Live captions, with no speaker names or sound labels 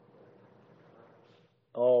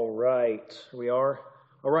right, we are.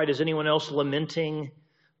 All right, is anyone else lamenting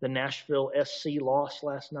the Nashville SC loss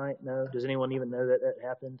last night? No? Does anyone even know that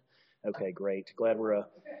happened? Okay, great. Glad we're a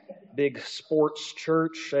big sports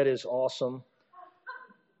church. That is awesome.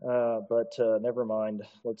 But never mind.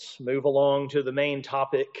 Let's move along to the main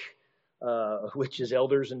topic, which is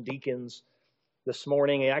elders and deacons. This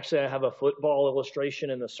morning, actually, I have a football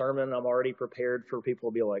illustration in the sermon. I'm already prepared for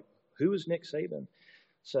people to be like, who is Nick Saban?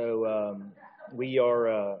 So we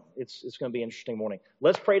are, it's going to be an interesting morning.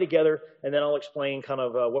 Let's pray together, and then I'll explain kind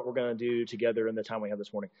of what we're going to do together in the time we have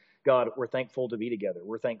this morning. God, we're thankful to be together.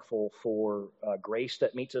 We're thankful for grace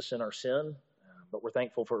that meets us in our sin, but we're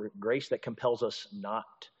thankful for grace that compels us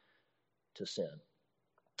not to sin.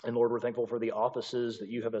 And Lord, we're thankful for the offices that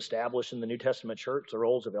you have established in the New Testament church, the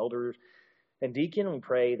roles of elders and deacon. And we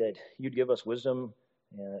pray that you'd give us wisdom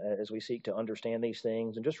as we seek to understand these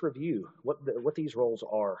things and just review what these roles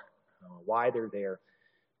are, why they're there,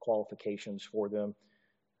 qualifications for them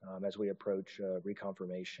as we approach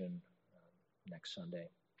reconfirmation next Sunday.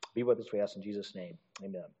 Be with us, we ask in Jesus' name.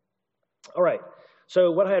 Amen. All right.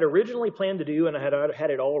 So what I had originally planned to do, and I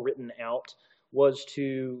had it all written out, was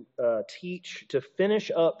to teach, to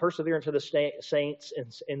finish up Perseverance of the Saints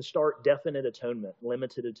and start Definite Atonement,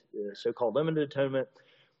 so-called limited atonement,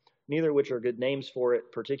 neither of which are good names for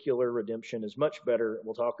it. Particular redemption is much better.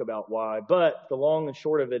 We'll talk about why. But the long and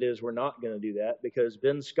short of it is we're not going to do that because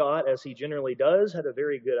Ben Scott, as he generally does, had a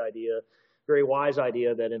very good idea, very wise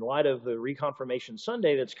idea that in light of the Reconfirmation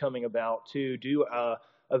Sunday that's coming about, to do a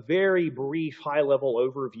very brief, high-level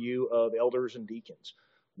overview of elders and deacons.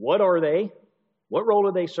 What are they? What role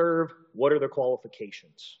do they serve? What are their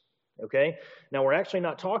qualifications? Okay? Now, we're actually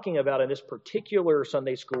not talking about in this particular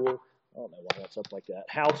Sunday school, I don't know why that's up like that,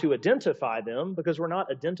 how to identify them, because we're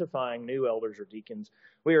not identifying new elders or deacons.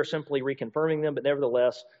 We are simply reconfirming them, but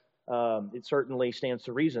nevertheless, it certainly stands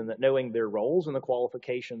to reason that knowing their roles and the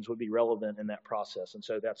qualifications would be relevant in that process. And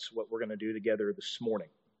so that's what we're going to do together this morning.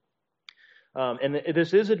 And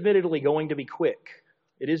this is admittedly going to be quick.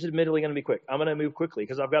 It is admittedly going to be quick. I'm going to move quickly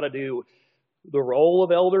because I've got to do the role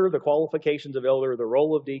of elder, the qualifications of elder, the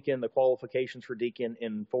role of deacon, the qualifications for deacon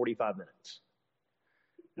in 45 minutes.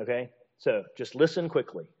 Okay? So just listen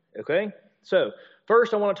quickly. Okay? So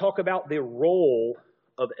first I want to talk about the role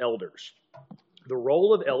of elders. The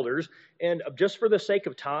role of elders, and just for the sake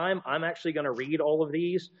of time, I'm actually going to read all of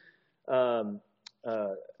these. But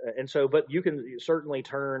you can certainly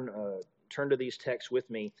turn to these texts with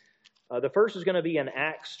me. The first is going to be in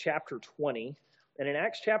Acts chapter 20. And in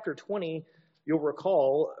Acts chapter 20, you'll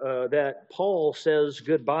recall that Paul says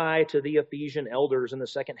goodbye to the Ephesian elders in the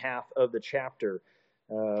second half of the chapter.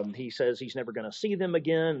 He says he's never going to see them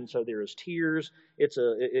again, and so there is tears. It's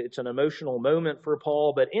an emotional moment for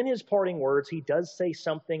Paul, but in his parting words, he does say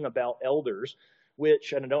something about elders,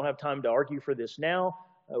 which, and I don't have time to argue for this now,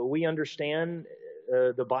 we understand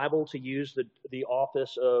the Bible to use the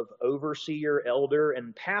office of overseer, elder,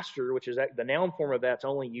 and pastor, which is the noun form of that's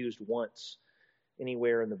only used once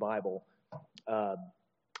anywhere in the Bible.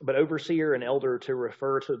 But overseer and elder to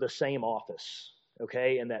refer to the same office,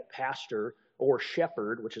 okay? And that pastor or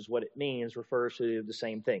shepherd, which is what it means, refers to the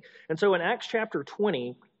same thing. And so in Acts chapter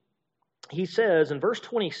 20, he says, in verse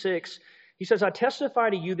 26, he says, I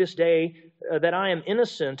testify to you this day that I am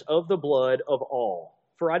innocent of the blood of all.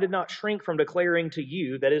 For I did not shrink from declaring to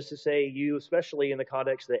you, that is to say, you, especially in the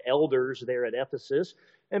context of the elders there at Ephesus,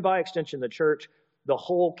 and by extension the church, the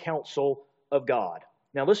whole counsel of God.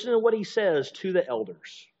 Now listen to what he says to the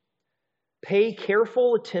elders. Pay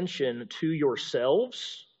careful attention to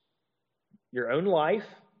yourselves, your own life,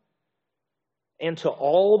 and to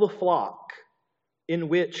all the flock in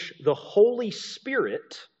which the Holy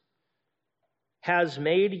Spirit has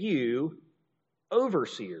made you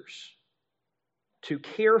overseers to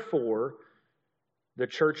care for the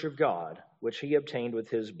church of God, which he obtained with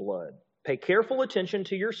his blood. Pay careful attention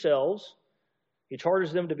to yourselves. He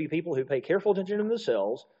charges them to be people who pay careful attention to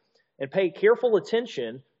themselves and pay careful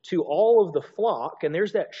attention to all of the flock. And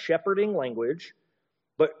there's that shepherding language,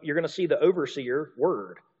 but you're going to see the overseer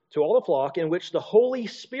word. To all the flock in which the Holy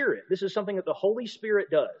Spirit, this is something that the Holy Spirit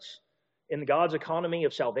does in God's economy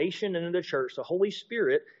of salvation and in the church. The Holy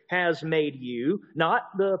Spirit has made you, not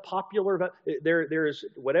the popular, there is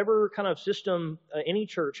whatever kind of system any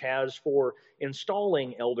church has for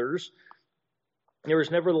installing elders. There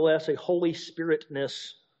is nevertheless a Holy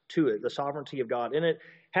Spiritness to it, the sovereignty of God. And it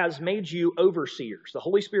has made you overseers. The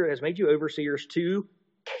Holy Spirit has made you overseers to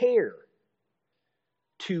care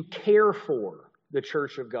for the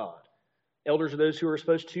church of God. Elders are those who are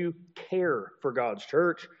supposed to care for God's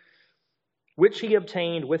church, which he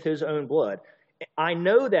obtained with his own blood. I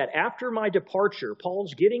know that after my departure,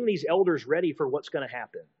 Paul's getting these elders ready for what's going to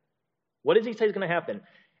happen. What does he say is going to happen?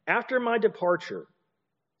 After my departure,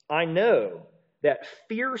 I know that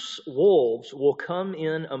fierce wolves will come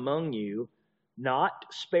in among you, not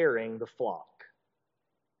sparing the flock.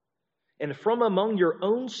 And from among your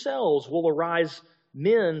own selves will arise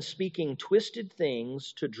men speaking twisted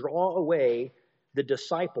things to draw away the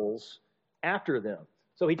disciples after them.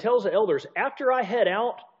 So he tells the elders, after I head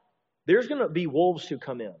out, there's going to be wolves who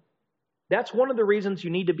come in. That's one of the reasons you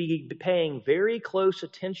need to be paying very close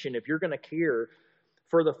attention if you're going to care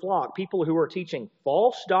for the flock. People who are teaching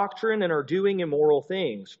false doctrine and are doing immoral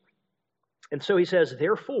things. And so he says,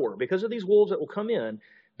 therefore, because of these wolves that will come in,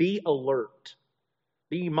 be alert.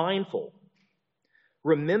 Be mindful,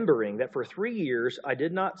 remembering that for 3 years I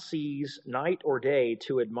did not cease night or day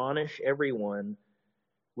to admonish everyone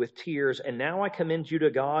with tears. And now I commend you to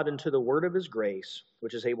God and to the word of his grace,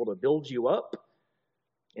 which is able to build you up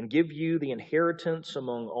and give you the inheritance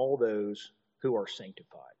among all those who are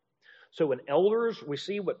sanctified. So when elders, we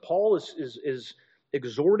see what Paul is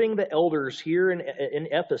exhorting the elders here in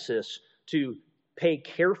Ephesus to pay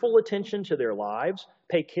careful attention to their lives,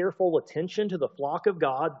 pay careful attention to the flock of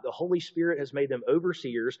God. The Holy Spirit has made them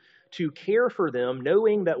overseers to care for them,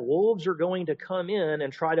 knowing that wolves are going to come in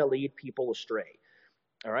and try to lead people astray.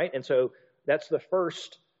 All right, and so that's the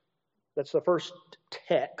first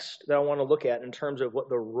text that I want to look at in terms of what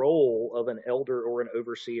the role of an elder or an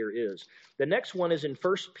overseer is. The next one is in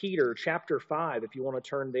 1 Peter chapter 5, if you want to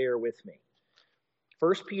turn there with me.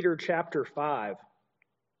 1 Peter chapter 5.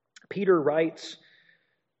 Peter writes,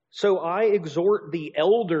 so I exhort the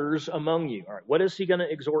elders among you. All right, what is he going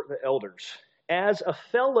to exhort the elders? As a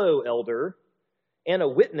fellow elder and a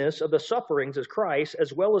witness of the sufferings of Christ,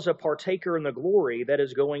 as well as a partaker in the glory that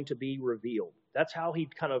is going to be revealed. That's how he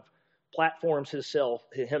kind of platforms himself,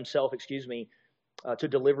 to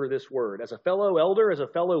deliver this word. As a fellow elder, as a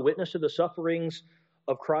fellow witness to the sufferings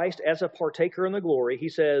of Christ, as a partaker in the glory, he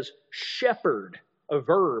says, shepherd, a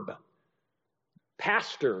verb,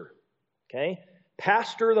 pastor, okay?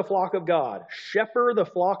 Pastor the flock of God, shepherd the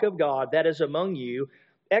flock of God that is among you,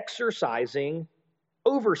 exercising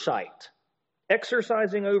oversight.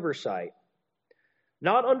 Exercising oversight,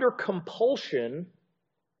 not under compulsion,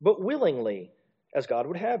 but willingly, as God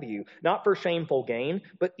would have you, not for shameful gain,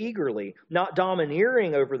 but eagerly, not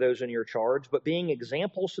domineering over those in your charge, but being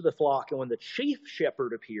examples to the flock. And when the chief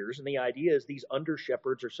shepherd appears, and the idea is these under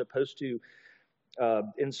shepherds are supposed to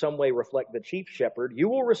in some way reflect the chief shepherd, you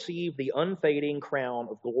will receive the unfading crown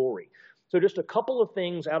of glory. So just a couple of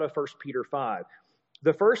things out of 1 Peter 5.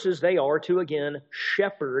 The first is they are to, again,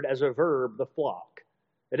 shepherd as a verb the flock.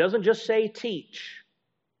 It doesn't just say teach.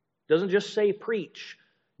 It doesn't just say preach.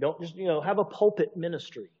 Don't just, have a pulpit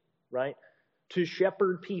ministry, right? To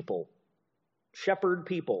shepherd people. Shepherd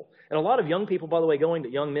people. And a lot of young people, by the way,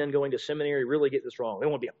 young men going to seminary really get this wrong. They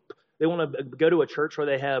want to go to a church where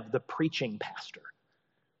they have the preaching pastor.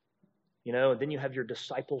 And then you have your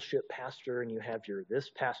discipleship pastor and you have your this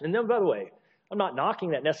pastor. And then, by the way, I'm not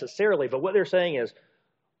knocking that necessarily, but what they're saying is,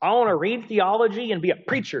 I want to read theology and be a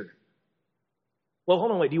preacher. Well,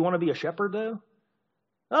 hold on, wait, do you want to be a shepherd, though?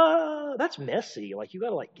 That's messy. Like, you got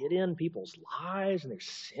to, get in people's lives and their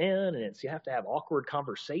sin, and you have to have awkward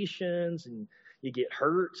conversations, and you get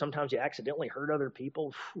hurt. Sometimes you accidentally hurt other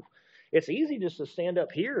people. It's easy just to stand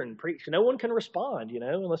up here and preach. No one can respond,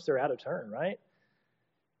 unless they're out of turn, right?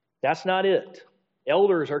 That's not it.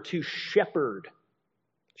 Elders are to shepherd.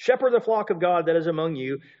 Shepherd the flock of God that is among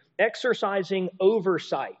you, exercising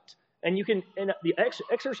oversight. And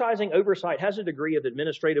exercising oversight has a degree of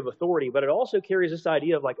administrative authority, but it also carries this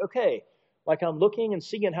idea of I'm looking and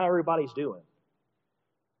seeing how everybody's doing.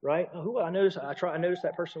 Right? I noticed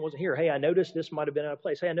that person wasn't here. Hey, I noticed this might have been out of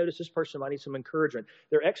place. Hey, I noticed this person might need some encouragement.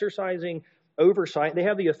 They're exercising oversight. They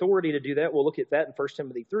have the authority to do that. We'll look at that in 1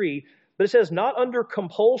 Timothy 3. But it says, not under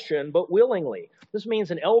compulsion, but willingly. This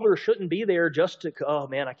means an elder shouldn't be there just to, oh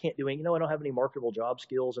man, I can't do it. I don't have any marketable job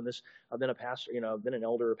skills in this. I've been a pastor, I've been an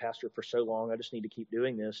elder or pastor for so long. I just need to keep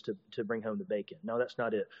doing this to bring home the bacon. No, that's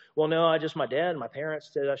not it. Well, no, my dad and my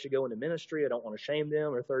parents said I should go into ministry. I don't want to shame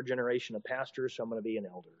them. They're third generation of pastors, so I'm going to be an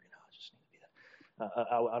elder. I just need to be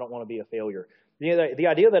that. I don't want to be a failure. The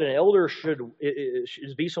idea that an elder should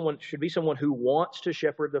be someone who wants to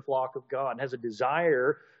shepherd the flock of God and has a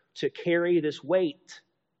desire to carry this weight.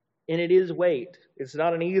 And it is weight. It's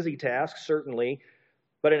not an easy task, certainly,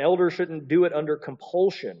 but an elder shouldn't do it under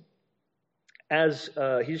compulsion. As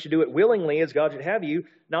he should do it willingly, as God should have you,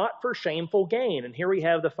 not for shameful gain. And here we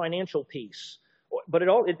have the financial piece. But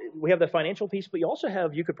we have the financial piece, but you also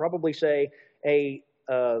have, you could probably say, a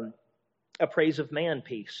praise of man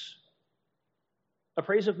piece. A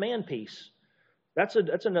praise of man peace. That's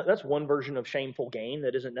one version of shameful gain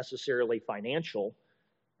that isn't necessarily financial.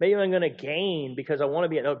 Maybe I'm going to gain because I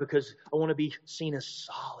want to be seen as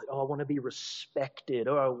solid. Oh, I want to be respected,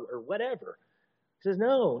 or whatever. He says,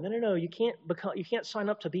 no. You can't sign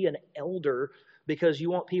up to be an elder because you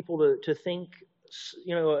want people to think,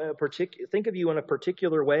 think of you in a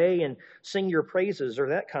particular way and sing your praises or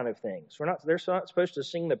that kind of things. They're not supposed to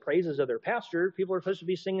sing the praises of their pastor. People are supposed to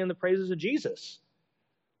be singing the praises of Jesus,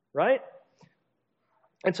 right?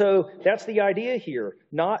 And so that's the idea here.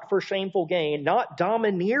 Not for shameful gain, not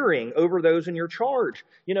domineering over those in your charge.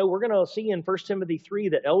 We're going to see in 1 Timothy 3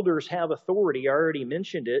 that elders have authority. I already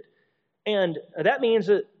mentioned it. And that means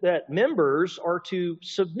that members are to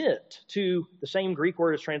submit to the same Greek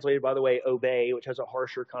word is translated, by the way, obey, which has a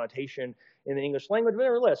harsher connotation in the English language. But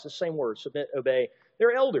nevertheless, it's the same word, submit, obey.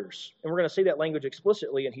 They're elders. And we're going to see that language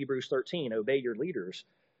explicitly in Hebrews 13, obey your leaders.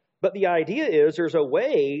 But the idea is there's a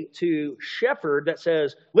way to shepherd that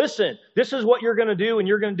says, listen, this is what you're going to do, and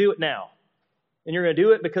you're going to do it now. And you're going to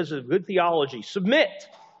do it because of good theology. Submit.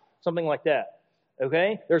 Something like that.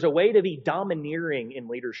 Okay? There's a way to be domineering in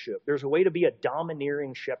leadership. There's a way to be a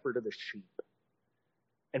domineering shepherd of the sheep.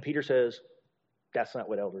 And Peter says, that's not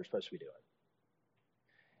what elders are supposed to be doing.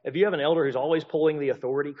 If you have an elder who's always pulling the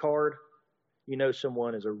authority card,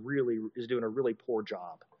 someone is doing a really poor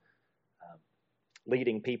job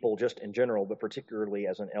leading people just in general, but particularly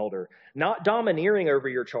as an elder. Not domineering over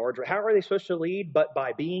your charge. How are they supposed to lead? But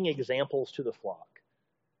by being examples to the flock.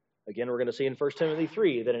 Again, we're going to see in 1 Timothy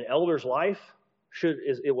 3 that an elder's life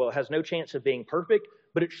has no chance of being perfect,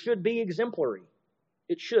 but it should be exemplary.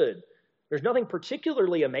 It should. There's nothing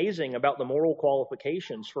particularly amazing about the moral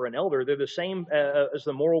qualifications for an elder. They're the same as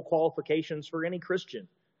the moral qualifications for any Christian.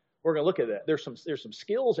 We're going to look at that. There's some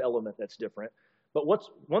skills element that's different. But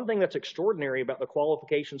one thing that's extraordinary about the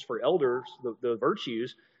qualifications for elders, the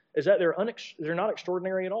virtues, is that they're not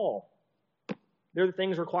extraordinary at all. They're the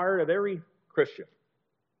things required of every Christian.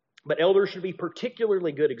 But elders should be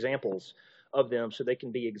particularly good examples of them so they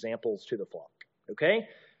can be examples to the flock. Okay?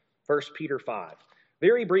 1 Peter 5.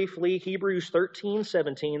 Very briefly, Hebrews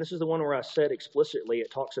 13:17. This is the one where I said explicitly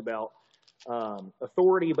it talks about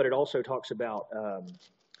authority, but it also talks about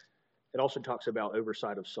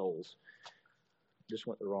oversight of souls. Just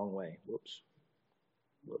went the wrong way. Whoops.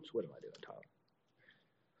 What am I doing, Tyler?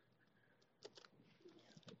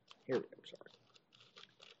 Here we go. Sorry.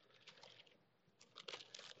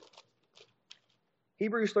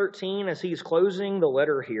 Hebrews 13, as he's closing the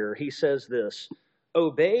letter here, he says this: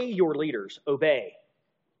 obey your leaders. Obey.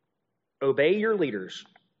 Obey your leaders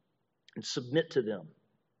and submit to them.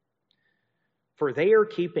 For they are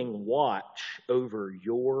keeping watch over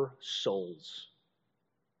your souls.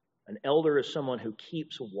 An elder is someone who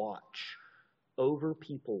keeps watch over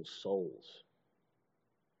people's souls,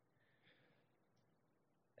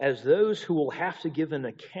 as those who will have to give an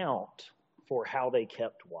account for how they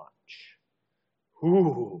kept watch.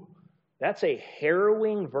 Ooh, that's a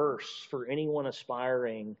harrowing verse for anyone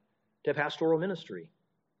aspiring to pastoral ministry.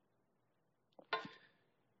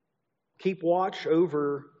 Keep watch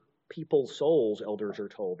over people's souls, elders are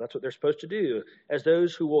told. That's what they're supposed to do, as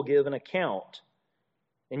those who will give an account.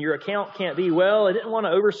 And your account can't be, well, I didn't want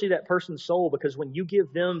to oversee that person's soul, because when you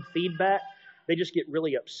give them feedback, they just get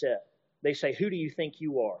really upset. They say, who do you think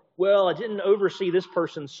you are? Well, I didn't oversee this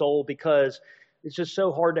person's soul because it's just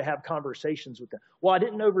so hard to have conversations with them. Well, I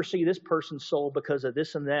didn't oversee this person's soul because of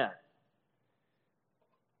this and that.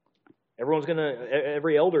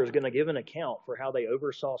 Every elder is going to give an account for how they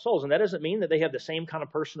oversaw souls. And that doesn't mean that they have the same kind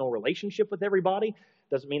of personal relationship with everybody.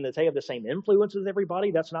 Doesn't mean that they have the same influence with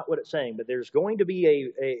everybody. That's not what it's saying. But there's going to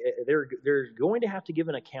be they're going to have to give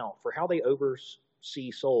an account for how they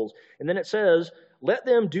oversee souls. And then it says, let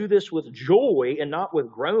them do this with joy and not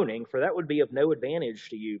with groaning, for that would be of no advantage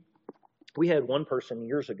to you. We had one person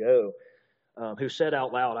years ago who said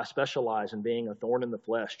out loud, I specialize in being a thorn in the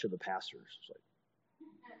flesh to the pastors. It's like,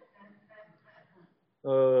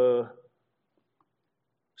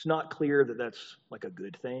 it's not clear that that's like a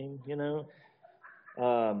good thing,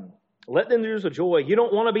 Let them use the joy. You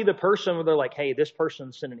don't want to be the person where they're like, hey, this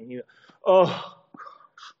person's sending you. Oh,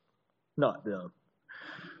 gosh, not them.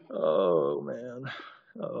 Oh, man.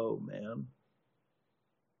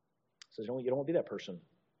 So you don't want to be that person.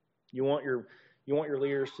 You want your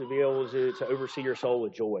leaders to be able to oversee your soul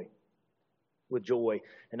with joy,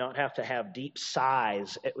 and not have to have deep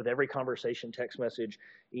sighs with every conversation, text message,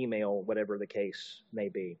 email, whatever the case may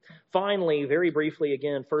be. Finally, very briefly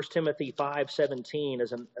again, 1 Timothy 5:17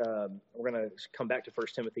 we're going to come back to 1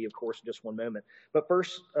 Timothy, of course, in just one moment. But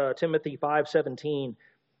 1 Timothy 5:17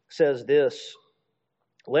 says this: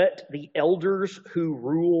 Let the elders who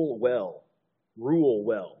rule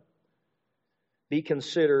well, be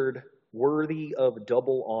considered worthy of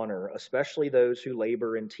double honor, especially those who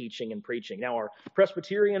labor in teaching and preaching. Now, our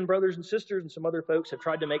Presbyterian brothers and sisters and some other folks have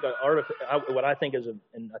tried to make what I think is,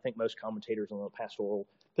 and I think most commentators on the pastoral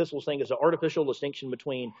epistles think is an artificial distinction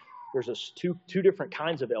between, there's two different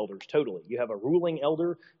kinds of elders totally. You have a ruling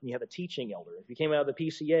elder and you have a teaching elder. If you came out of the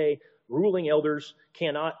PCA, ruling elders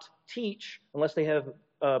cannot teach unless they have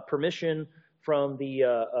permission from the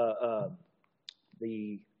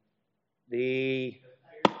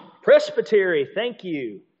presbytery. Thank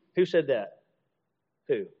you. Who said that?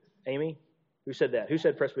 Who? Amy? Who said that? Who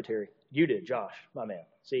said presbytery? You did, Josh, my man.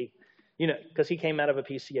 See? Because he came out of a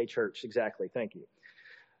PCA church. Exactly. Thank you.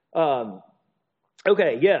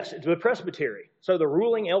 Okay, yes, it's a presbytery. So the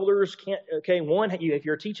ruling elders can't, if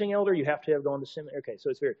you're a teaching elder, you have to have gone to seminary. Okay,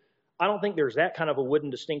 so I don't think there's that kind of a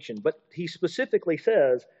wooden distinction, but he specifically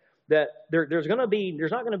says that there's not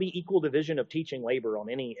going to be equal division of teaching labor on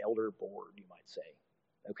any elder board, you might say.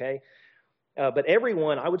 Okay? But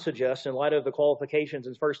everyone, I would suggest, in light of the qualifications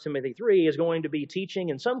in 1 Timothy 3, is going to be teaching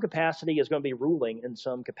in some capacity, is going to be ruling in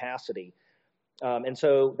some capacity. And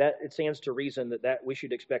so that it stands to reason that we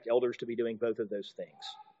should expect elders to be doing both of those things,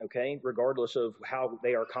 okay? Regardless of how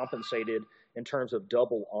they are compensated in terms of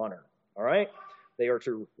double honor, all right?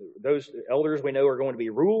 Those elders we know are going to be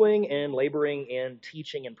ruling and laboring in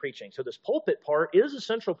teaching and preaching. So this pulpit part is a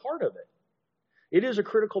central part of it. It is a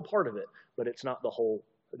critical part of it, but it's not the whole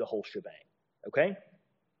shebang, okay?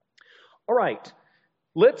 All right,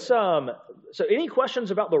 so any questions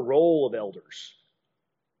about the role of elders?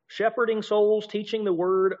 Shepherding souls, teaching the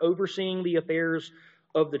word, overseeing the affairs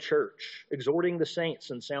of the church, exhorting the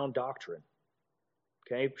saints in sound doctrine.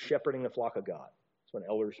 Okay, shepherding the flock of God. That's what an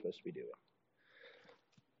elder is supposed to be doing.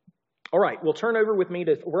 All right, well, turn over with me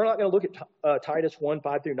we're not going to look at Titus 1,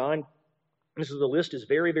 5 through 9. The list is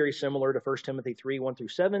very, very similar to 1 Timothy 3, 1 through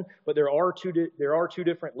 7, but there are two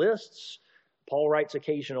different lists. Paul writes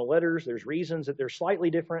occasional letters. There's reasons that they're slightly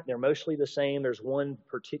different. They're mostly the same. There's one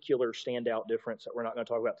particular standout difference that we're not going to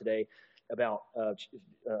talk about today about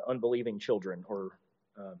unbelieving children or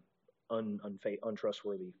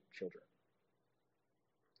untrustworthy children.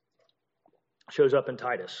 Shows up in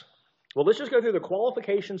Titus. Well, let's just go through the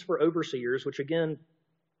qualifications for overseers, which again,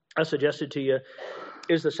 I suggested to you,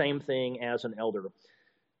 is the same thing as an elder.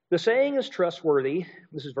 The saying is trustworthy.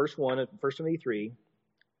 This is verse 1 of 1 Timothy 3.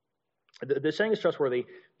 The saying is trustworthy.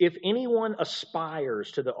 If anyone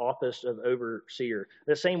aspires to the office of overseer,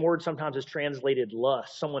 the same word sometimes is translated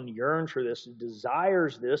lust. Someone yearns for this,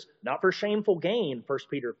 desires this, not for shameful gain, 1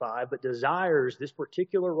 Peter 5, but desires this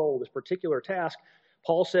particular role, this particular task.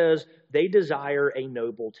 Paul says they desire a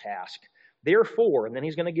noble task. Therefore, and then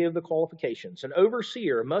he's going to give the qualifications, an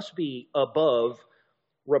overseer must be above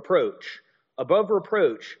reproach. Above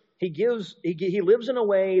reproach. He lives in a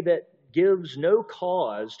way that gives no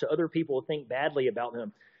cause to other people to think badly about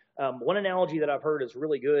him. One analogy that I've heard is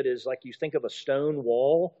really good is like you think of a stone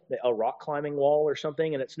wall, a rock climbing wall or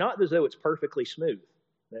something, and it's not as though it's perfectly smooth.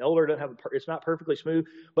 The elder doesn't have it's not perfectly smooth,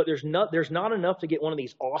 but there's not enough to get one of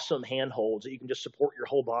these awesome handholds that you can just support your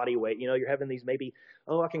whole body weight. You're having these maybe,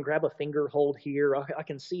 I can grab a finger hold here. I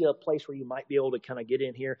can see a place where you might be able to kind of get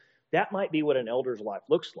in here. That might be what an elder's life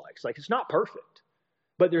looks like. It's not perfect,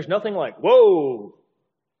 but there's nothing like, whoa,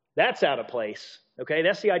 that's out of place. Okay,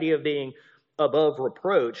 that's the idea of being above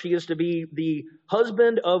reproach. He is to be the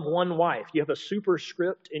husband of one wife. You have a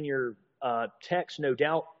superscript in your text, no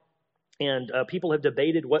doubt, and people have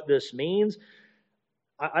debated what this means.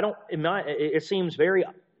 It seems very,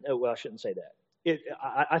 I shouldn't say that.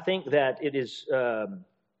 I think that it is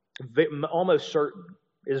almost certain,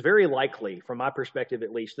 is very likely, from my perspective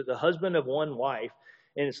at least, that the husband of one wife,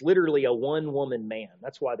 and it's literally a one-woman man.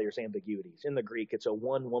 That's why there's ambiguities. In the Greek, it's a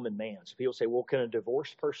one-woman man. So people say, well, can a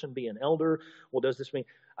divorced person be an elder? Well, does this mean?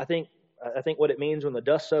 I think what it means when the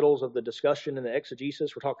dust settles of the discussion and the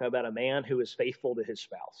exegesis, we're talking about a man who is faithful to his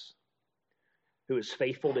spouse. Who is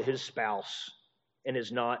faithful to his spouse and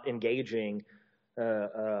is not engaging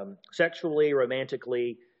sexually,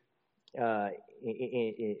 romantically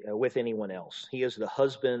with anyone else. He is the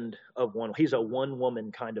husband of one. He's a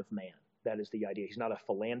one-woman kind of man. That is the idea. He's not a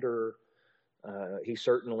philanderer. He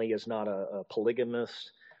certainly is not a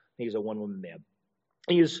polygamist. He's a one-woman man.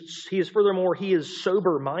 He is furthermore, he is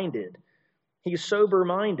sober-minded. He's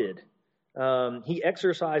sober-minded. He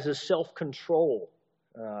exercises self-control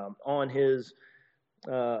on his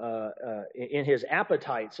in his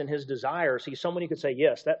appetites and his desires. He's someone you could say,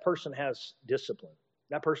 yes, that person has discipline.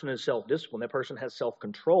 That person is self-discipline. That person has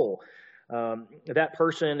self-control. That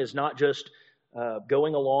person is not just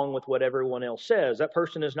going along with what everyone else says. That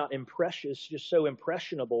person is not just so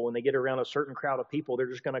impressionable when they get around a certain crowd of people. They're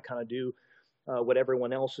just going to kind of do what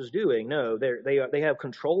everyone else is doing. No, they have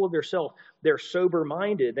control of themselves. They're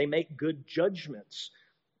sober-minded. They make good judgments.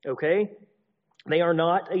 Okay? They are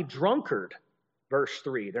not a drunkard, verse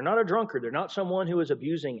 3. They're not a drunkard. They're not someone who is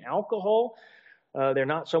abusing alcohol. They're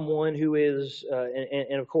not someone who is,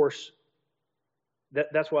 and of course,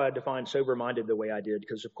 that's why I defined sober-minded the way I did,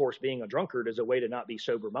 because, of course, being a drunkard is a way to not be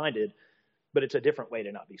sober-minded, but it's a different way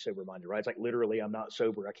to not be sober-minded, right? It's like literally I'm not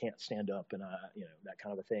sober, I can't stand up, and that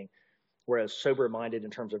kind of a thing. Whereas sober-minded in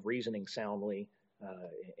terms of reasoning soundly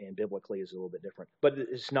and biblically is a little bit different. But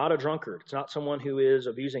it's not a drunkard. It's not someone who is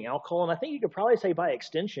abusing alcohol, and I think you could probably say by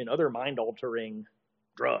extension other mind-altering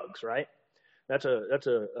drugs, right? That's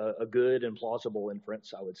a good and plausible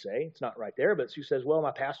inference, I would say. It's not right there, but who says, well,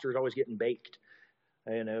 my pastor's always getting baked.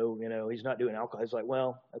 He's not doing alcohol. It's like,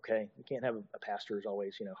 well, okay, you can't have a pastor who's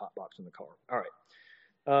always, hotbox in the car. All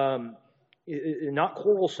right. Not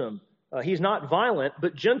quarrelsome. He's not violent,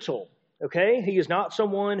 but gentle. Okay. He is not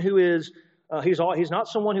someone who is, he's not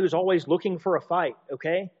someone who is always looking for a fight.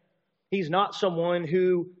 Okay. He's not someone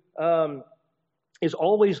who is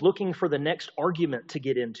always looking for the next argument to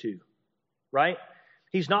get into. Right.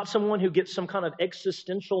 He's not someone who gets some kind of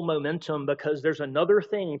existential momentum because there's another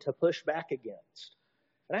thing to push back against.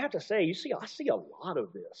 And I have to say, I see a lot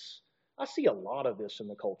of this. I see a lot of this in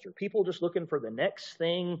the culture. People just looking for the next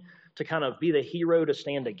thing to kind of be the hero to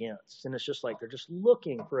stand against. And it's just like they're just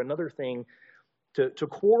looking for another thing to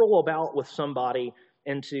quarrel about with somebody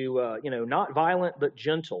and to, not violent but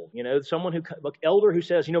gentle. Someone elder who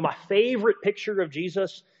says, my favorite picture of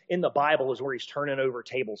Jesus in the Bible is where he's turning over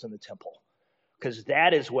tables in the temple. Because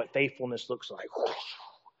that is what faithfulness looks like.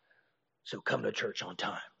 So come to church on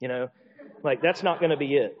time, Like, that's not going to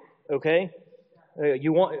be it, okay?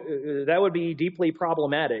 That would be deeply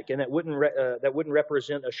problematic, and that wouldn't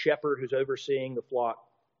represent a shepherd who's overseeing the flock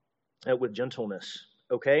with gentleness,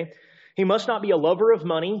 okay? He must not be a lover of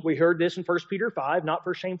money. We heard this in 1 Peter 5, not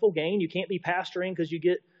for shameful gain. You can't be pastoring because you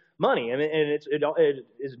get money. And it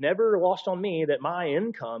is never lost on me that my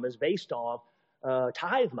income is based on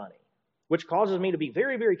tithe money, which causes me to be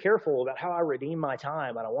very, very careful about how I redeem my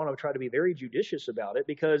time. And I want to try to be very judicious about it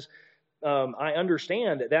because I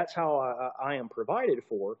understand that that's how I am provided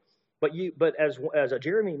for. But as a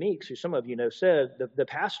Jeremy Meeks, who some of you know, said, the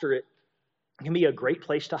pastorate can be a great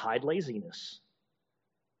place to hide laziness.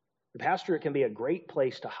 The pastorate can be a great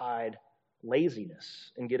place to hide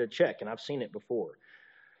laziness and get a check, and I've seen it before.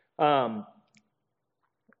 Not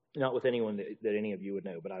with anyone that any of you would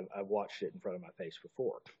know, but I've watched it in front of my face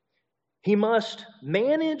before. He must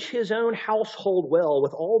manage his own household well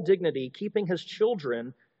with all dignity, keeping his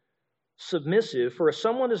children submissive. For if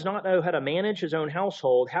someone does not know how to manage his own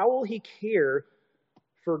household, how will he care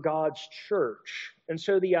for God's church? And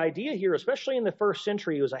so the idea here, especially in the first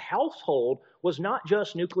century, was a household was not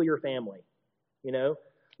just nuclear family.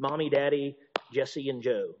 Mommy, daddy, Jesse, and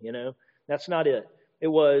Joe. That's not it. It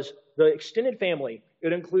was the extended family.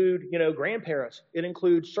 It include, grandparents. It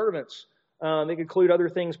includes servants. It could include other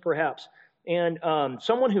things perhaps. And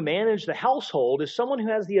someone who managed the household is someone who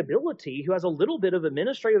has the ability, who has a little bit of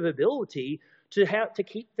administrative ability to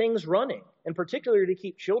keep things running, and particularly to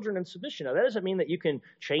keep children in submission. Now, that doesn't mean that you can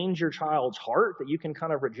change your child's heart, that you can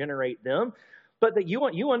kind of regenerate them, but that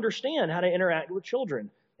you understand how to interact with children.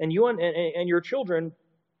 And your children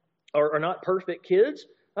are not perfect kids,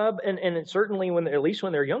 and certainly at least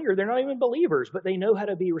when they're younger, they're not even believers, but they know how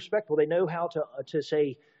to be respectful. They know how to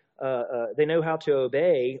say. They know how to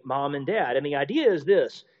obey mom and dad. And the idea is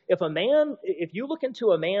this: if you look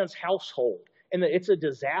into a man's household and it's a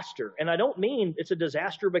disaster, and I don't mean it's a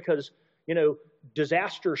disaster because,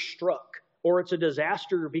 disaster struck, or it's a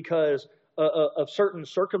disaster because of certain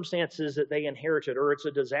circumstances that they inherited, or it's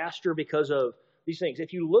a disaster because of these things.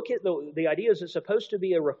 If you look at the idea is it's supposed to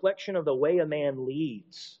be a reflection of the way a man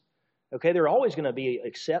leads. Okay, there are always going to be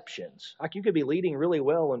exceptions. Like you could be leading really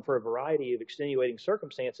well, and for a variety of extenuating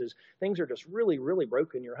circumstances, things are just really, really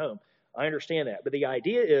broken in your home. I understand that. But the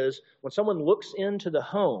idea is when someone looks into the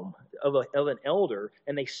home of an elder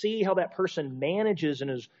and they see how that person manages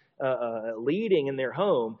and is leading in their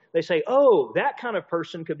home, they say, oh, that kind of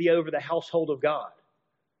person could be over the household of God.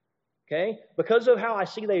 Okay? Because of how I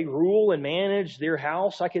see they rule and manage their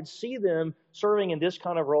house, I could see them serving in this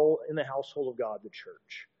kind of role in the household of God, the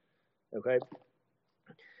church. Okay.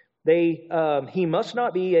 He must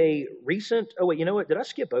not be a recent. Oh wait, you know what? Did I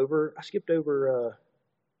skip over? I skipped over.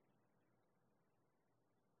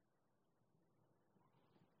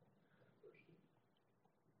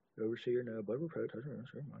 Overseer, no, but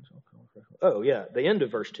oh yeah, the end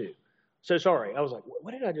of verse 2. So sorry. I was like,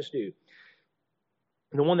 what did I just do?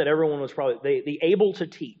 The one that everyone was probably, the able to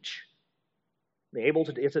teach.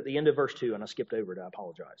 It's at the end of verse 2, and I skipped over it. I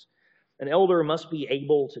apologize. An elder must be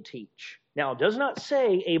able to teach. Now, it does not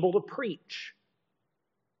say able to preach.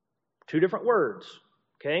 Two different words,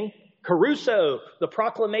 okay? Caruso, the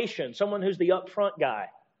proclamation, someone who's the upfront guy,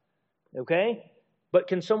 okay? But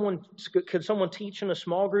can someone teach in a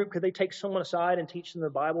small group? Could they take someone aside and teach them the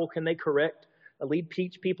Bible? Can they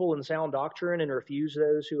teach people in sound doctrine and refute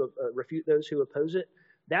those who oppose it?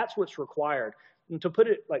 That's what's required. And to put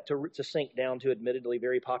it to sink down to admittedly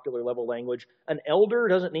very popular level language, an elder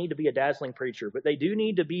doesn't need to be a dazzling preacher, but they do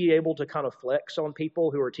need to be able to kind of flex on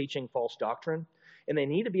people who are teaching false doctrine, and they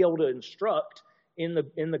need to be able to instruct in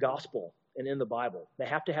the gospel and in the Bible. They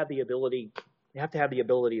have to have the ability. They have to have the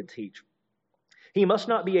ability to teach. He must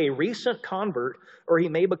not be a recent convert, or he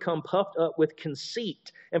may become puffed up with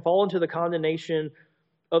conceit and fall into the condemnation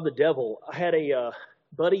of the devil. I had a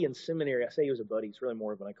buddy in seminary. I say he was a buddy. He's really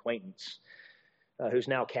more of an acquaintance. Who's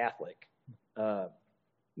now Catholic.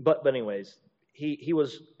 But anyways, he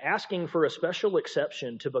was asking for a special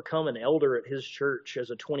exception to become an elder at his church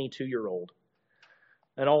as a 22-year-old.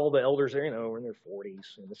 And all the elders there, were in their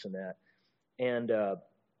 40s and this and that. And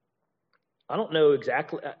I don't know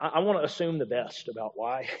exactly. I want to assume the best about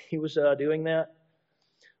why he was doing that.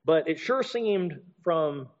 But it sure seemed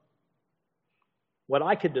from what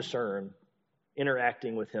I could discern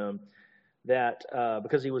interacting with him that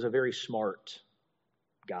because he was a very smart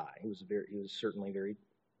guy. He was certainly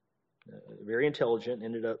very intelligent,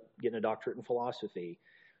 ended up getting a doctorate in philosophy.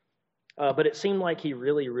 But it seemed like he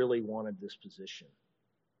really, really wanted this position.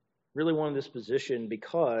 Really wanted this position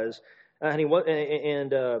because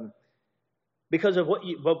because of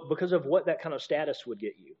what that kind of status would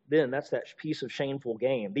get you. Then that's that piece of shameful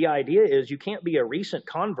game. The idea is you can't be a recent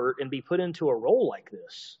convert and be put into a role like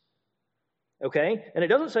this. Okay? And it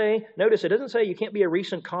doesn't say you can't be a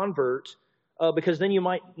recent convert because then you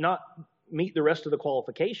might not meet the rest of the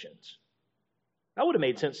qualifications. That would have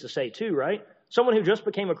made sense to say too, right? Someone who just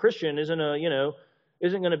became a Christian isn't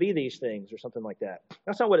going to be these things or something like that.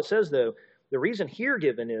 That's not what it says, though. The reason here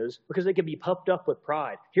given is because they could be puffed up with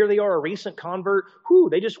pride. Here they are, a recent convert.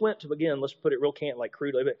 They just went to, again, let's put it real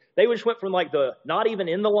crudely, but they just went from the not even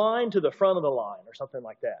in the line to the front of the line or something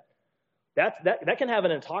like that. That can have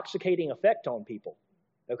an intoxicating effect on people,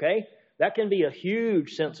 okay? That can be a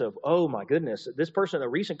huge sense of, oh my goodness, this person, a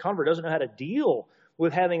recent convert, doesn't know how to deal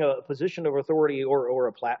with having a position of authority or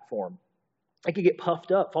a platform. They could get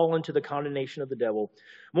puffed up, fall into the condemnation of the devil.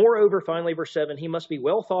 Moreover, finally, verse 7, he must be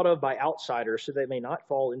well thought of by outsiders so they may not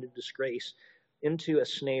fall into disgrace, into a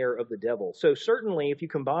snare of the devil. So certainly, if you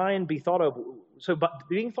combine being thought of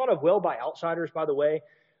well by outsiders, by the way,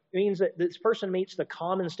 means that this person meets the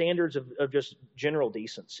common standards of just general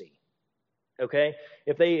decency. Okay?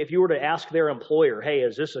 If you were to ask their employer, hey,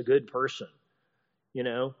 is this a good person?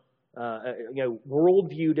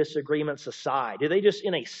 Worldview disagreements aside, do they just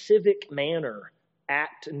in a civic manner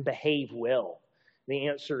act and behave well? The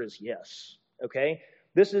answer is yes. Okay?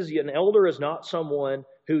 An elder is not someone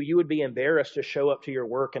who you would be embarrassed to show up to your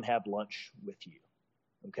work and have lunch with you.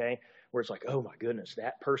 Okay? Where it's like, oh my goodness,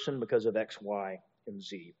 that person because of X, Y, and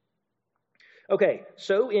Z. Okay,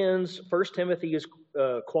 so ends 1 Timothy's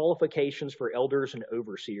qualifications for elders and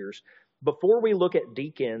overseers. Before we look at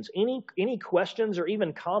deacons, any questions or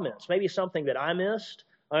even comments? Maybe something that I missed.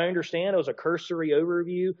 I understand it was a cursory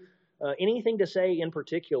overview. Anything to say in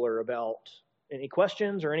particular about any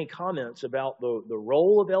questions or any comments about the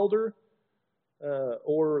role of elder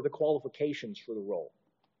or the qualifications for the role?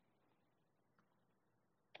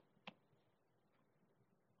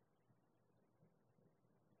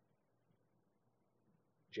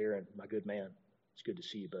 Jaron, my good man. It's good to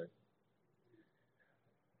see you, bud.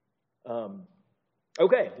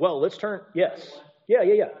 Okay, well, let's turn. Yes. Yeah. I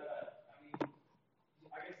guess how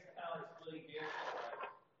it's really good.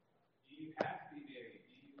 Do you have to be married?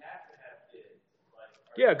 Do you have to have kids?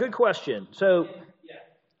 Yeah, good question. So,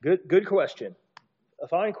 good question. A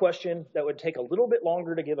fine question that would take a little bit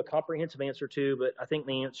longer to give a comprehensive answer to, but I think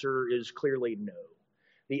the answer is clearly no.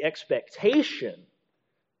 The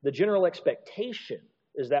general expectation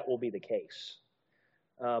is that will be the case.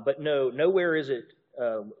 But nowhere is it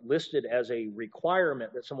listed as a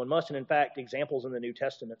requirement that someone must. And in fact, examples in the New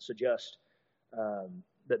Testament suggest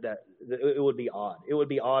that it would be odd. It would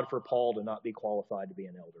be odd for Paul to not be qualified to be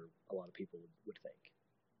an elder, a lot of people would think,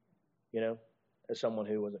 as someone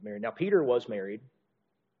who wasn't married. Now, Peter was married.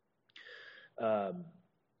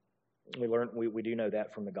 We do know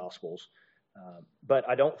that from the Gospels. But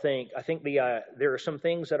I think there are some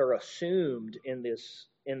things that are assumed in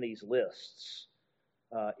these lists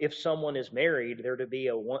If someone is married, they're to be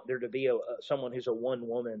someone who's a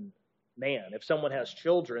one-woman man. If someone has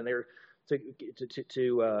children, they're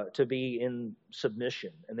to be in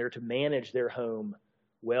submission, and they're to manage their home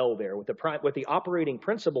well there. With the operating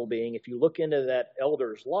principle being, if you look into that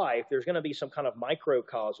elder's life, there's going to be some kind of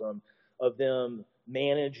microcosm of them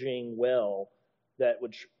managing well that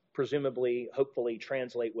would presumably, hopefully,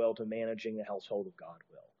 translate well to managing the household of God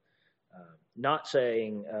well. Not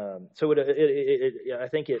saying I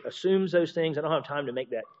think it assumes those things. I don't have time to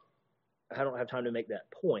make that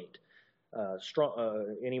point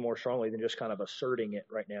any more strongly than just kind of asserting it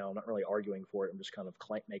right now. I'm not really arguing for it. I'm just kind of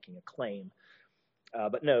making a claim.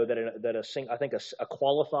 But no, I think a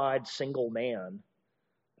qualified single man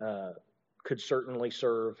could certainly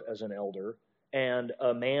serve as an elder. And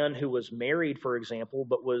a man who was married, for example,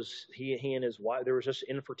 but he and his wife, there was just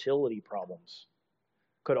infertility problems,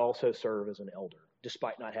 could also serve as an elder,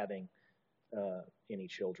 despite not having any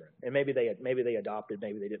children. And maybe they adopted,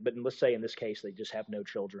 maybe they did. But let's say in this case they just have no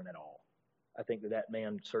children at all. I think that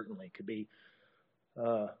man certainly could be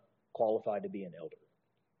qualified to be an elder.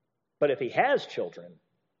 But if he has children,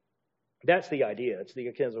 that's the idea. It's the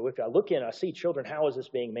if I look in, I see children, how is this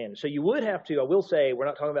being managed? So you would have to, I will say, we're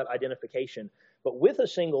not talking about identification, but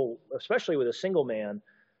especially with a single man,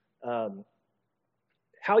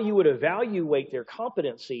 how you would evaluate their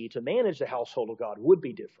competency to manage the household of God would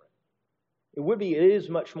be different. It is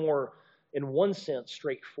much more, in one sense,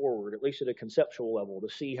 straightforward, at least at a conceptual level, to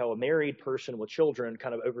see how a married person with children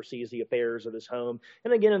kind of oversees the affairs of his home.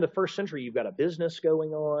 And again, in the first century, you've got a business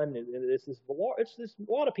going on. It's a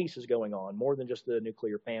lot of pieces going on, more than just the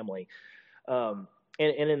nuclear family. And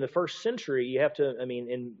in the first century, you have to,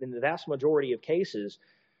 in the vast majority of cases,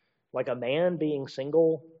 like a man being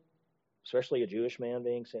single, especially a Jewish man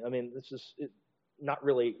being single, this is not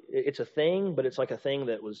really, it's a thing, but it's like a thing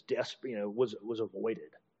that was was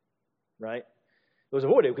avoided. Right? It was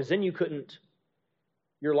avoided because then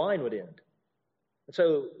your line would end. And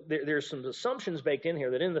so there's some assumptions baked in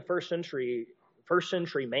here that in the first century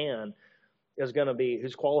man is going to be,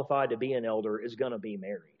 who's qualified to be an elder, is going to be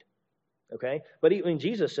married. Okay? But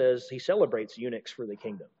Jesus says he celebrates eunuchs for the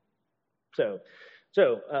kingdom. So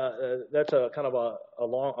that's a kind of a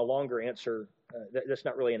longer answer. That's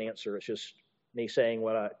not really an answer. It's just me saying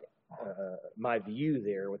what my view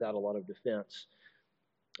there without a lot of defense,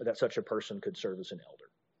 that such a person could serve as an elder.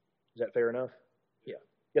 Is that fair enough? Yeah.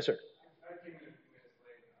 Yes, sir. I came in a few minutes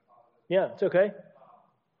late. I apologize. Yeah, it's okay. I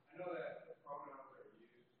know that the pronouns are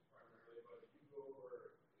used primarily, but if you go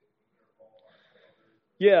over women are qualified elders.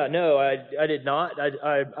 Yeah, no, I did not.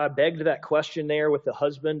 I begged that question there with the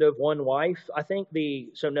husband of one wife. I think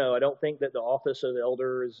no, I don't think that the office of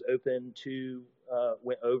elder is open to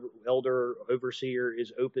elder overseer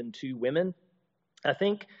is open to women. I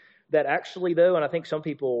think that actually, though, and I think some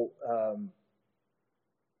people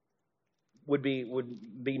would be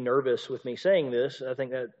nervous with me saying this. I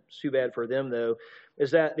think that's too bad for them, though.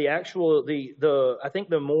 Is that I think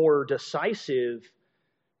the more decisive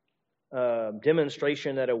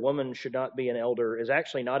demonstration that a woman should not be an elder is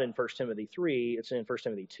actually not in 1 Timothy 3. It's in 1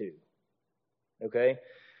 Timothy 2. Okay,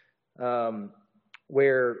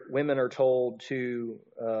 where women are told to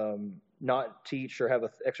not teach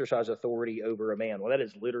or exercise authority over a man. Well, that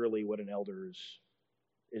is literally what an elder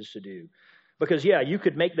is to do. Because, yeah, you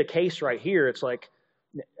could make the case right here. It's like,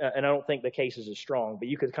 and I don't think the case is as strong, but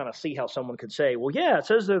you could kind of see how someone could say, well, yeah, it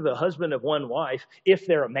says they're the husband of one wife. If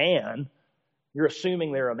they're a man, you're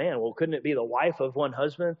assuming they're a man. Well, couldn't it be the wife of one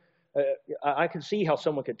husband? I could see how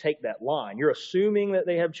someone could take that line. You're assuming that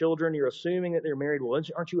they have children. You're assuming that they're married. Well,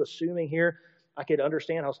 aren't you assuming here? I could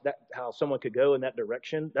understand how someone could go in that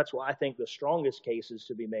direction. That's why I think the strongest cases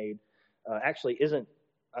to be made actually isn't.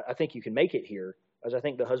 I think you can make it here, as I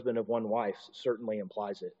think the husband of one wife certainly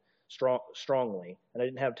implies it strongly. And I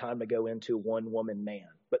didn't have time to go into one woman man,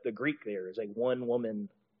 but the Greek there is a one woman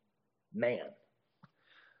man.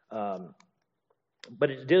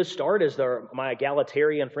 But it does start as my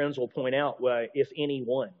egalitarian friends will point out, if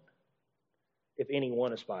anyone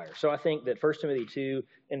aspires. So I think that 1 Timothy 2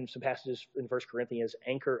 and some passages in 1 Corinthians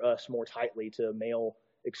anchor us more tightly to male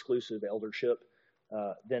exclusive eldership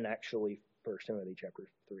than actually 1 Timothy chapter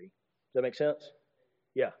 3. Does that make sense?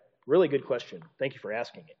 Yeah, really good question. Thank you for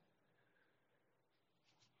asking it.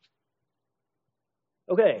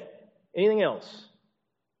 Okay, anything else?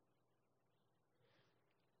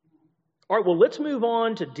 All right, well, let's move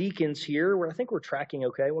on to deacons here, where I think we're tracking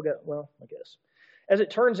okay. I guess. As it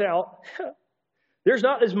turns out, there's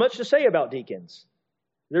not as much to say about deacons.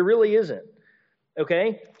 There really isn't.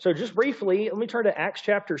 Okay, so just briefly, let me turn to Acts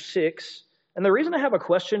chapter 6. And the reason I have a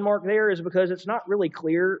question mark there is because it's not really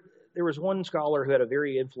clear there was one scholar who had a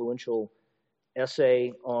very influential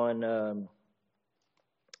essay on.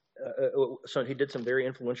 So he did some very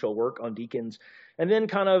influential work on deacons, and then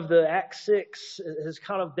kind of the Acts 6 has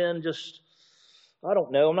kind of been just, I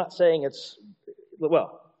don't know. I'm not saying it's,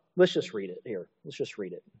 well, let's just read it here. Let's just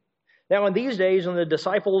read it. Now, in these days, when the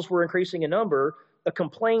disciples were increasing in number, a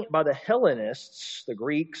complaint by the Hellenists, the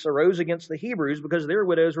Greeks, arose against the Hebrews because their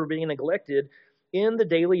widows were being neglected in the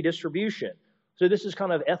daily distribution. So this is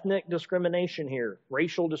kind of ethnic discrimination here,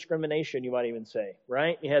 racial discrimination, you might even say,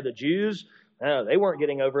 right? You had the Jews, they weren't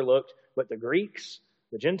getting overlooked, but the Greeks,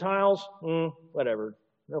 the Gentiles, whatever,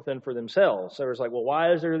 nothing for themselves. So it was like, well,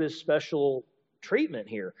 why is there this special treatment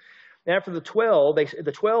here? After the 12,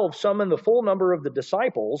 the 12 summoned the full number of the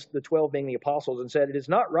disciples, the 12 being the apostles, and said, "It is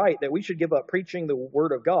not right that we should give up preaching the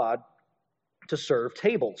word of God to serve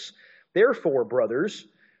tables. Therefore, brothers,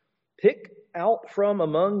 pick out from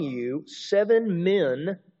among you 7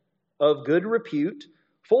 men of good repute,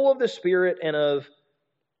 full of the Spirit and of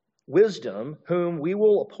wisdom, whom we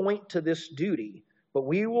will appoint to this duty, but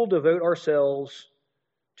we will devote ourselves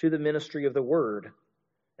to the ministry of the word."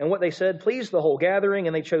 And what they said pleased the whole gathering,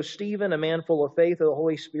 and they chose Stephen, a man full of faith of the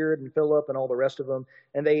Holy Spirit, and Philip, and all the rest of them.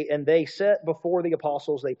 And they set before the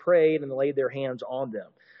apostles, they prayed, and laid their hands on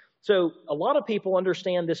them. So a lot of people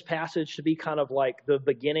understand this passage to be kind of like the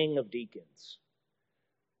beginning of deacons.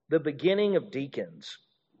 The beginning of deacons.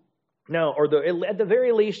 Now, or at the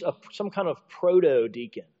very least, some kind of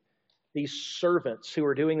proto-deacon. These servants who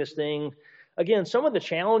are doing this thing. Again, some of the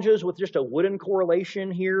challenges with just a wooden correlation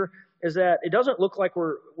here is that it doesn't look like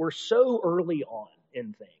we're so early on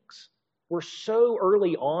in things. We're so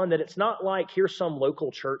early on that it's not like here's some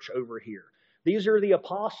local church over here. These are the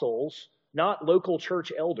apostles, not local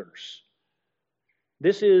church elders.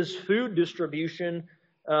 This is food distribution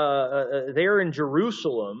there in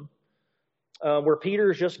Jerusalem, where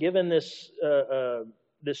Peter's just given this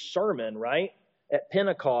sermon, right, at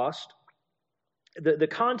Pentecost. The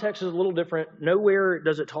context is a little different. Nowhere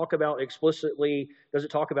does it talk about explicitly, does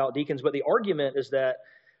it talk about deacons, but the argument is that,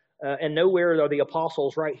 and nowhere are the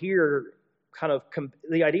apostles right here kind of,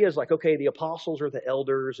 the idea is like, okay, the apostles are the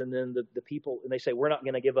elders, and then the people, and they say, we're not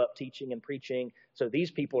going to give up teaching and preaching, so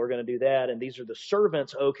these people are going to do that, and these are the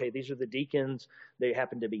servants, okay, these are the deacons, they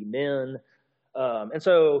happen to be men. And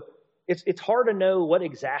so it's hard to know what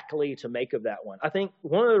exactly to make of that one. I think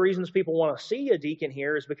one of the reasons people want to see a deacon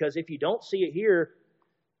here is because if you don't see it here,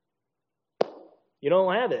 you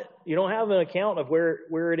don't have it. You don't have an account of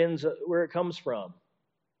where it comes from.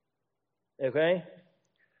 Okay?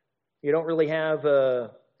 You don't really have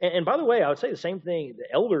and by the way, I would say the same thing.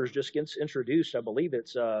 The elders just gets introduced. I believe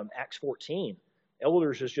it's Acts 14.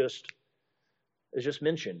 Elders is just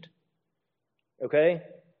mentioned. Okay?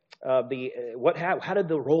 How did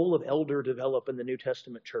the role of elder develop in the New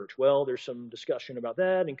Testament church? Well, there's some discussion about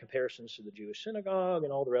that in comparisons to the Jewish synagogue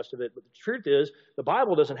and all the rest of it. But the truth is, the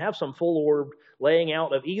Bible doesn't have some full-orb laying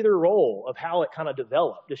out of either role of how it kind of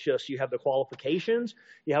developed. It's just you have the qualifications.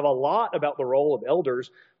 You have a lot about the role of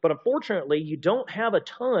elders. But unfortunately, you don't have a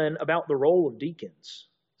ton about the role of deacons,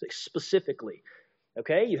 specifically.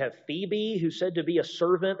 Okay? You have Phoebe, who's said to be a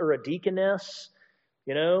servant or a deaconess,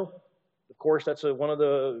 you know. Of course, that's one of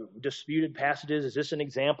the disputed passages. Is this an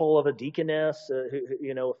example of a deaconess, a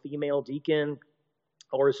female deacon?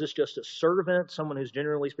 Or is this just a servant, someone who's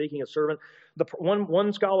generally speaking a servant?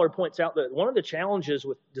 One scholar points out that one of the challenges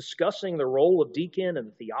with discussing the role of deacon and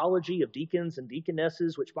the theology of deacons and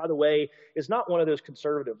deaconesses, which, by the way, is not one of those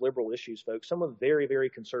conservative liberal issues, folks. Some of very, very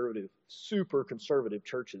conservative, super conservative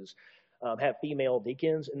churches have female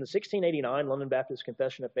deacons. And the 1689 London Baptist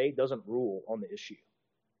Confession of Faith doesn't rule on the issue.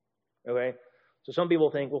 Okay? So some people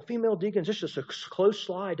think, well, female deacons, it's just a close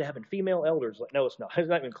slide to having female elders. Like, no, it's not. It's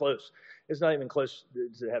not even close. It's not even close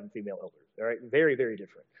to having female elders. All right? Very, very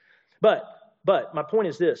different. But my point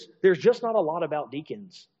is this. There's just not a lot about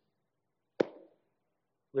deacons.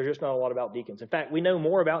 There's just not a lot about deacons. In fact, we know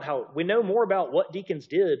more about what deacons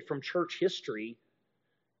did from church history,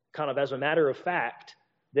 kind of as a matter of fact,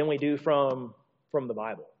 than we do from the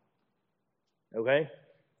Bible. Okay?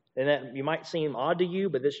 And that you might seem odd to you,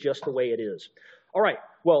 but it's just the way it is. All right.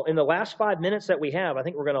 Well, in the last 5 minutes that we have, I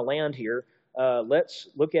think we're going to land here. Let's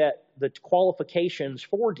look at the qualifications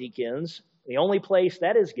for deacons. The only place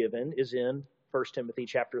that is given is in 1 Timothy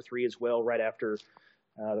chapter 3 as well, right after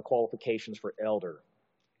the qualifications for elder.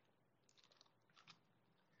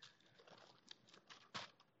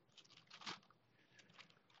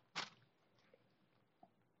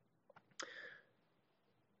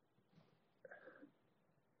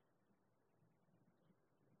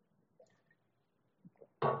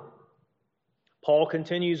 Paul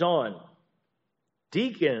continues on.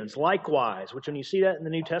 Deacons, likewise, which when you see that in the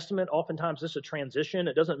New Testament, oftentimes this is a transition.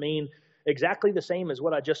 It doesn't mean exactly the same as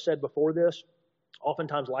what I just said before this.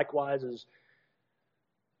 Oftentimes, likewise is,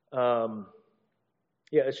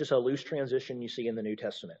 it's just a loose transition you see in the New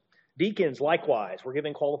Testament. Deacons, likewise, we're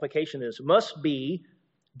giving qualification to this, must be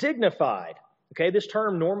dignified. Okay, this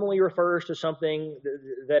term normally refers to something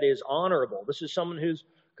that is honorable. This is someone who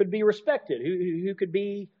could be respected, who could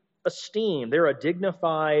be esteemed. They're a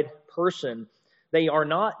dignified person. They are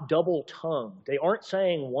not double-tongued. They aren't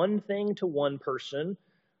saying one thing to one person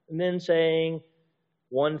and then saying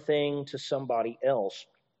one thing to somebody else.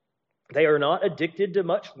 They are not addicted to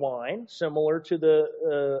much wine, similar to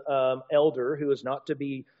the elder who is not to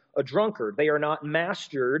be a drunkard. They are not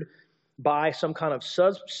mastered by some kind of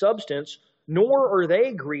substance, nor are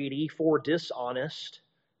they greedy for dishonest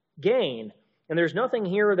gain. And there's nothing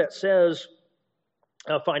here that says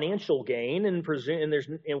financial gain, and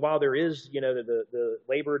while there is, the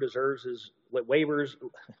laborer deserves his waivers.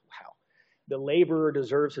 Wow, the laborer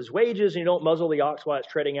deserves his wages, and you don't muzzle the ox while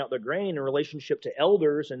it's treading out the grain. In relationship to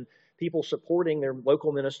elders and people supporting their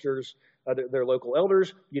local ministers, their local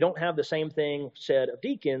elders, you don't have the same thing said of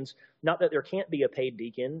deacons. Not that there can't be a paid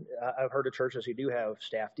deacon. I've heard of churches who do have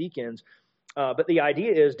staff deacons. But the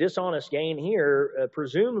idea is dishonest gain here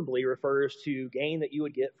presumably refers to gain that you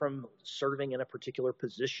would get from serving in a particular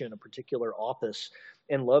position, a particular office,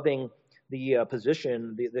 and loving the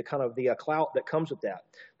position, the kind of the clout that comes with that.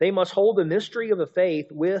 They must hold the mystery of the faith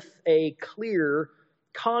with a clear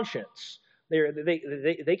conscience.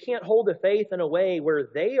 They can't hold the faith in a way where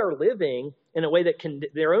they are living in a way that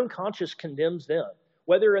their own conscience condemns them,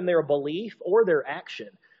 whether in their belief or their action.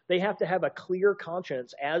 They have to have a clear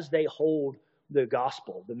conscience as they hold the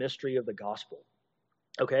gospel, the mystery of the gospel.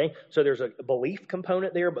 Okay, so there's a belief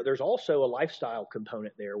component there, but there's also a lifestyle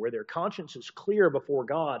component there where their conscience is clear before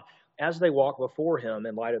God as they walk before Him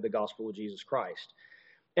in light of the gospel of Jesus Christ.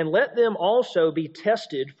 And let them also be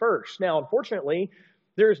tested first. Now, unfortunately,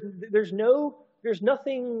 there's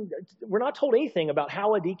nothing, we're not told anything about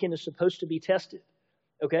how a deacon is supposed to be tested.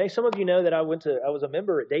 Okay, some of you know that I was a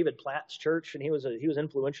member at David Platt's church, and he was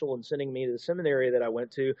influential in sending me to the seminary that I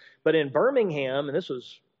went to. But in Birmingham, and this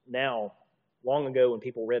was now long ago when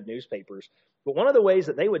people read newspapers, but one of the ways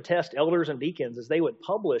that they would test elders and deacons is they would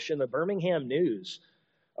publish in the Birmingham News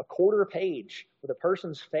a quarter page with a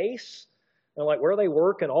person's face and like where they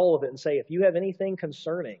work and all of it, and say, if you have anything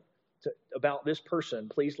concerning about this person,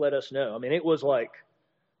 please let us know. I mean, it was like,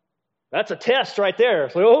 that's a test right there.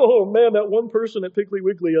 It's like, oh man, that one person at Piggly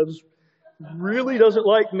Wiggly really doesn't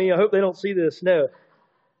like me. I hope they don't see this. No,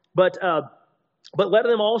 but let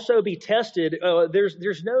them also be tested.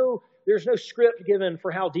 There's no script given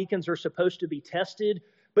for how deacons are supposed to be tested.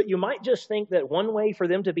 But you might just think that one way for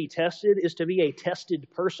them to be tested is to be a tested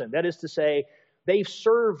person. That is to say, they've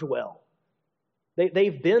served well.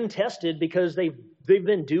 They've been tested because they've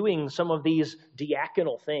been doing some of these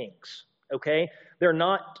diaconal things. Okay, they're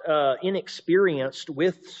not inexperienced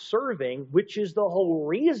with serving, which is the whole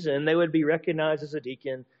reason they would be recognized as a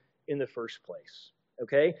deacon in the first place.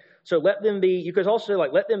 Okay, so let them be. You could also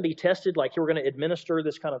let them be tested, like you're going to administer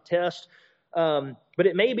this kind of test. But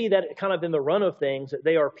it may be that kind of in the run of things that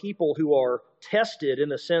they are people who are tested in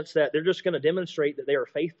the sense that they're just going to demonstrate that they are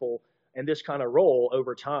faithful in this kind of role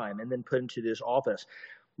over time, and then put into this office.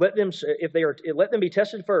 Let them be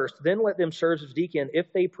tested first, then let them serve as deacon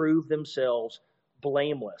if they prove themselves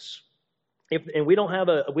blameless. And we don't have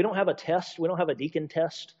a test. We don't have a deacon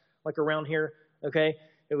test like around here. Okay,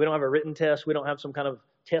 we don't have a written test. We don't have some kind of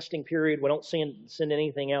testing period. We don't send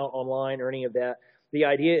anything out online or any of that. The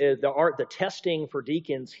idea is the testing for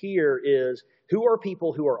deacons here is who are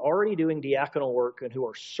people who are already doing diaconal work and who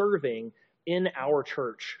are serving in our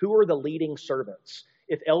church. Who are the leading servants?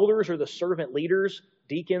 If elders are the servant leaders,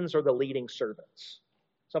 deacons are the leading servants.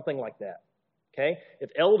 Something like that. Okay? If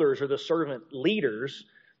elders are the servant leaders,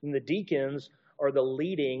 then the deacons are the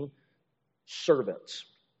leading servants.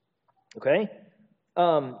 Okay?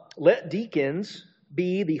 Let deacons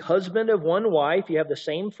be the husband of one wife. You have the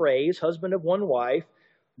same phrase, husband of one wife,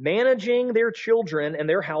 managing their children and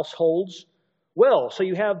their households well. So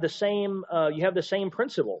you have the same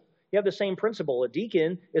principle. You have the same principle. A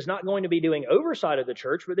deacon is not going to be doing oversight of the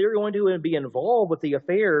church, but they're going to be involved with the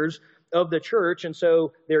affairs of the church. And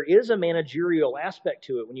so there is a managerial aspect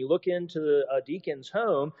to it. When you look into a deacon's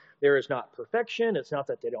home, there is not perfection. It's not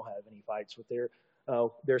that they don't have any fights with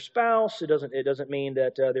their spouse. It doesn't mean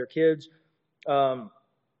that their kids,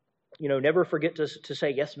 never forget to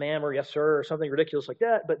say yes, ma'am, or yes, sir, or something ridiculous like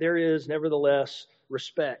that. But there is nevertheless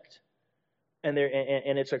respect. And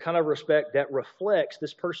it's a kind of respect that reflects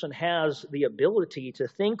this person has the ability to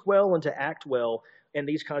think well and to act well in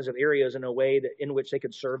these kinds of areas in a way that in which they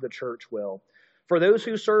could serve the church well. For those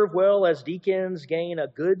who serve well as deacons gain a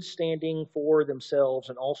good standing for themselves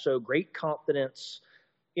and also great confidence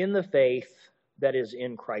in the faith that is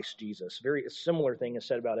in Christ Jesus. Very similar thing is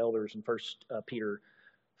said about elders in 1 Peter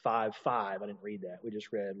 5:5. I didn't read that. We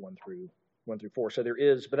just read 1 through 4. So there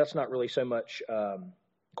is, but that's not really so much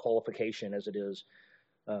qualification as it is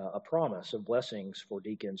a promise of blessings for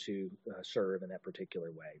deacons who serve in that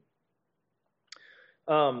particular way.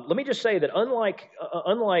 Let me just say that unlike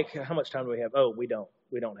how much time do we have? Oh, we don't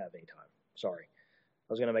have any time. Sorry,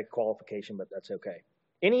 I was going to make a qualification, but that's okay.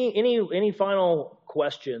 Any final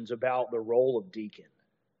questions about the role of deacon?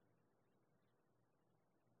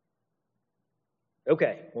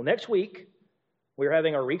 Okay. Well, next week we're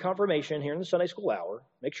having our reconfirmation here in the Sunday School Hour.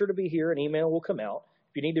 Make sure to be here. An email will come out.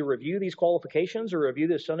 If you need to review these qualifications or review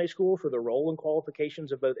this Sunday School for the role and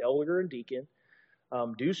qualifications of both elder and deacon,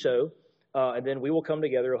 do so. And then we will come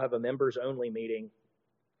together. We'll have a members-only meeting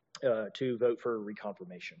to vote for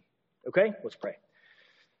reconfirmation. Okay? Let's pray.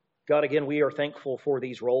 God, again, we are thankful for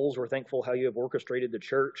these roles. We're thankful how you have orchestrated the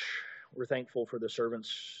church. We're thankful for the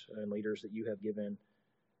servants and leaders that you have given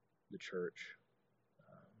the church.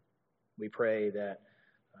 We pray that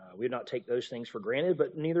we would not take those things for granted,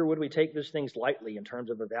 but neither would we take those things lightly in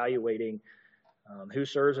terms of evaluating who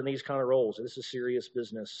serves in these kind of roles. This is serious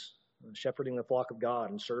business. Shepherding the flock of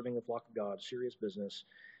God and serving the flock of God, serious business.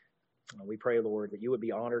 We pray, Lord, that you would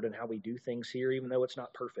be honored in how we do things here, even though it's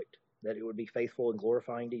not perfect, that it would be faithful and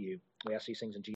glorifying to you. We ask these things in Jesus' name.